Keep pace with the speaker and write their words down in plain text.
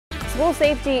School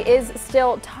safety is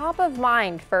still top of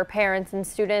mind for parents and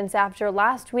students after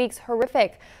last week's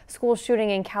horrific school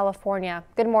shooting in California.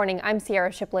 Good morning, I'm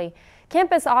Sierra Shipley.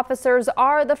 Campus officers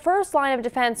are the first line of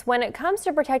defense when it comes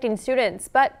to protecting students,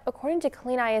 but according to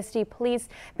KISD Police,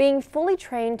 being fully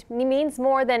trained means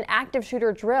more than active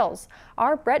shooter drills.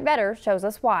 Our Brett Vetter shows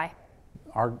us why.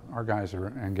 Our guys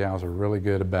and gals are really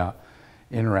good about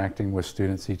interacting with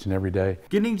students each and every day.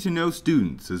 Getting to know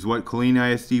students is what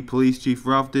KISD Police Chief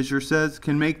Ralph Disher says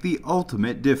can make the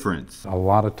ultimate difference. A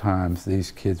lot of times these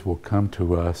kids will come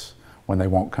to us when they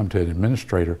won't come to an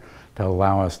administrator to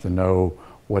allow us to know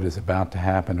what is about to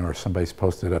happen, or if somebody's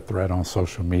posted a threat on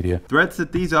social media. Threats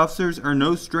that these officers are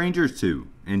no strangers to.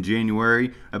 In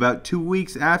January, about 2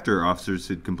 weeks after officers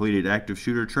had completed active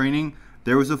shooter training,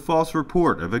 there was a false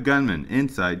report of a gunman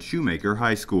inside Shoemaker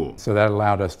High School. So that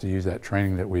allowed us to use that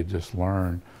training that we had just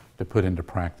learned to put into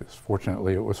practice.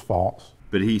 Fortunately, it was false.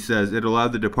 But he says it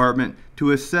allowed the department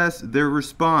to assess their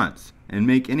response and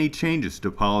make any changes to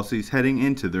policies heading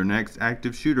into their next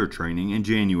active shooter training in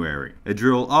January. A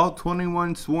drill all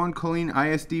 21 sworn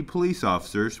KISD police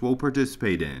officers will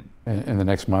participate in. In the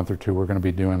next month or two, we're going to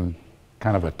be doing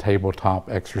kind of a tabletop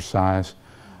exercise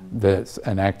that's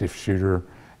an active shooter,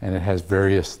 and it has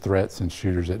various threats and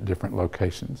shooters at different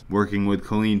locations. Working with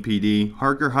Killeen PD,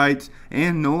 Harker Heights,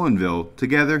 and Nolanville,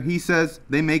 together he says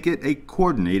they make it a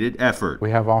coordinated effort. We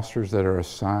have officers that are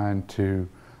assigned to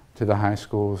the high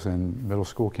schools and middle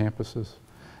school campuses,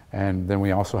 and then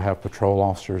we also have patrol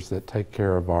officers that take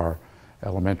care of our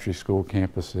elementary school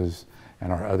campuses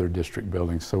and our other district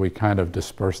buildings. So we kind of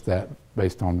disperse that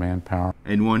based on manpower.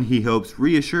 And one he hopes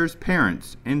reassures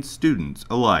parents and students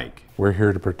alike. We're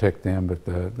here to protect them, but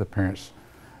the parents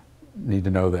need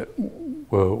to know that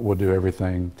we'll do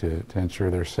everything to ensure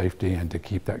their safety and to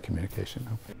keep that communication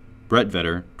open. Brett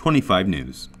Vetter, 25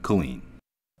 News, Killeen.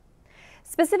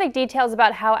 Specific details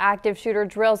about how active shooter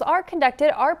drills are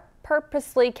conducted are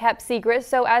purposely kept secret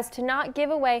so as to not give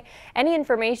away any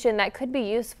information that could be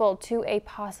useful to a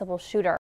possible shooter.